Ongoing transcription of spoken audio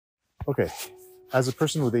Okay, as a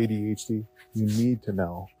person with ADHD, you need to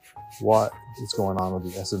know what is going on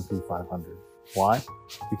with the S&P 500. Why?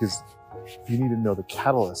 Because you need to know the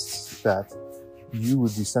catalysts that you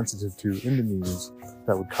would be sensitive to in the news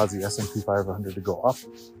that would cause the S&P 500 to go up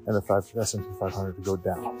and the S&P 500 to go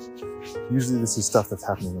down. Usually this is stuff that's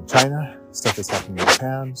happening in China, stuff that's happening in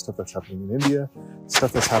Japan, stuff that's happening in India,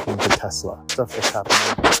 stuff that's happening to Tesla, stuff that's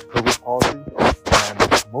happening with COVID policy,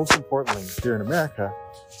 and most importantly, here in America,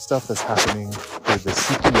 stuff that's happening with the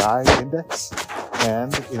CPI index,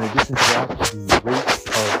 and in addition to that, the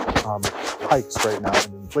rate of hikes right now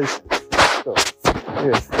in inflation. So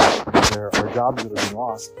if there are jobs that are being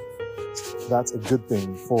lost, that's a good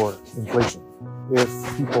thing for inflation.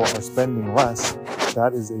 If people are spending less,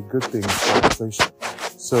 that is a good thing for inflation.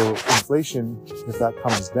 So inflation, if that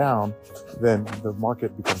comes down, then the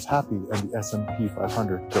market becomes happy and the S&P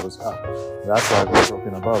 500 goes up. That's why we're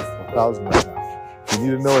broken above 4,000 right now. You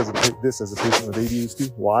need to know as a patient with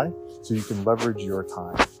ADHD. Why? So you can leverage your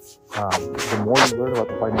time. The more you learn about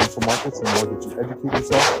the financial markets, the more that you educate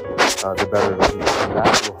yourself, the better it'll be. And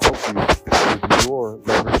that will help you with your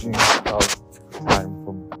leveraging of